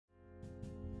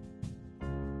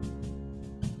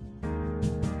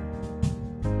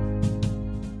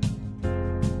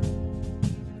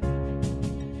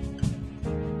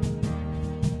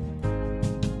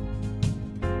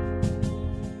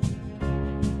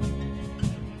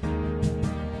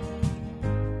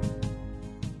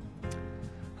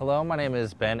Hello, my name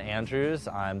is Ben Andrews.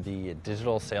 I'm the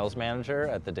digital sales manager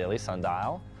at the Daily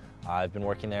Sundial. I've been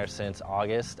working there since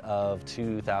August of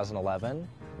 2011.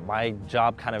 My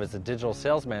job kind of as a digital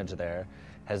sales manager there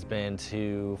has been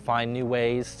to find new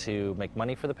ways to make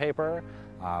money for the paper.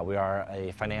 We are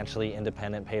a financially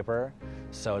independent paper,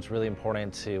 so it's really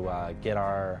important to get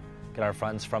our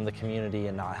funds from the community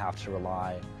and not have to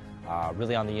rely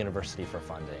really on the university for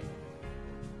funding.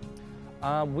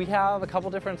 We have a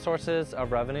couple different sources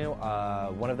of revenue.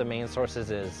 One of the main sources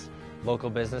is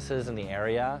local businesses in the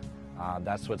area.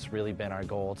 That's what's really been our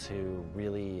goal, to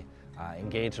really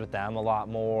engage with them a lot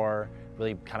more,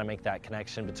 really kind of make that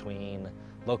connection between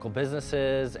local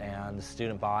businesses and the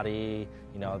student body,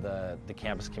 the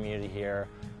campus community here.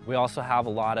 We also have a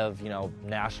lot of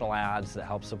national ads that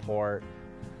help support.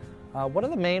 One of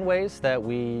the main ways that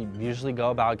we usually go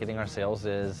about getting our sales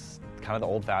is kind of the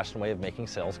old-fashioned way of making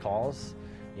sales calls.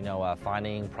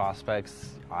 Finding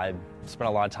prospects. I've spent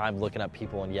a lot of time looking at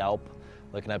people in Yelp,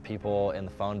 looking at people in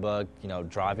the phone book,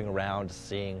 driving around,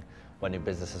 seeing what new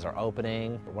businesses are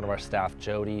opening. One of our staff,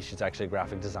 Jody, she's actually a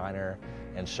graphic designer,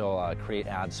 and she'll create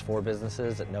ads for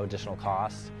businesses at no additional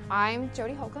cost. I'm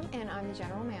Jody Holcomb, and I'm the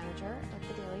general manager at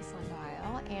the Daily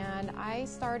Sundial, and I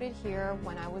started here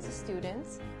when I was a student.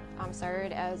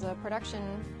 Started as a production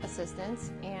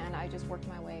assistant, and I just worked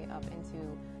my way up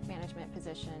into management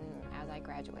position as I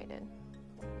graduated.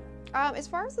 As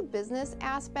far as the business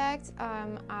aspect,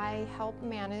 I help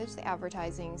manage the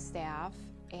advertising staff,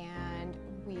 and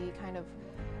we kind of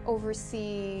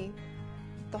oversee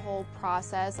the whole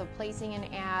process of placing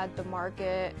an ad, the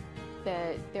market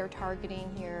that they're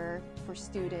targeting here for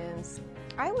students.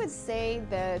 I would say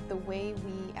that the way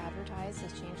we advertise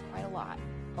has changed quite a lot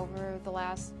over the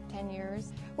last 10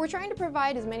 years. We're trying to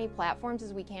provide as many platforms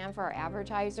as we can for our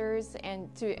advertisers, and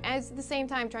at the same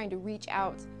time trying to reach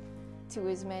out to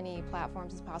as many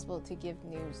platforms as possible to give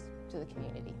news to the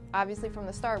community. Obviously from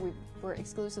the start we were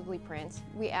exclusively print.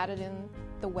 We added in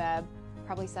the web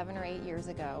probably 7 or 8 years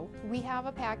ago. We have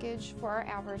a package for our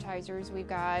advertisers. We've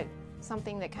got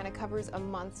something that kind of covers a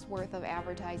month's worth of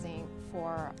advertising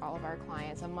for all of our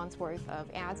clients, a month's worth of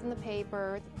ads in the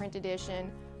paper, the print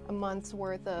edition, a month's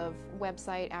worth of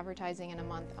website advertising, and a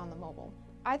month on the mobile.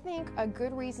 I think a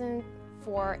good reason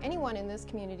for anyone in this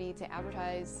community to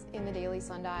advertise in the Daily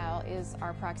Sundial is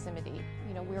our proximity.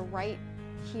 We're right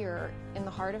here in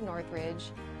the heart of Northridge.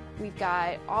 We've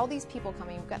got all these people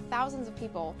coming. We've got thousands of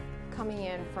people coming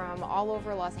in from all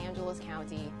over Los Angeles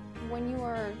County. When you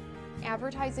are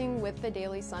advertising with the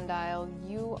Daily Sundial,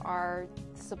 you are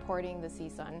supporting the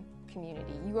CSUN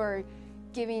community. You are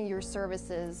giving your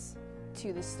services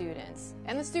to the students,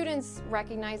 and the students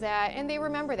recognize that and they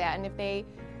remember that, and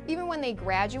even when they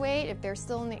graduate, if they're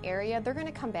still in the area, they're going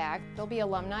to come back. They'll be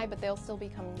alumni, but they'll still be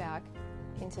coming back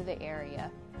into the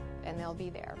area, and they'll be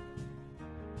there.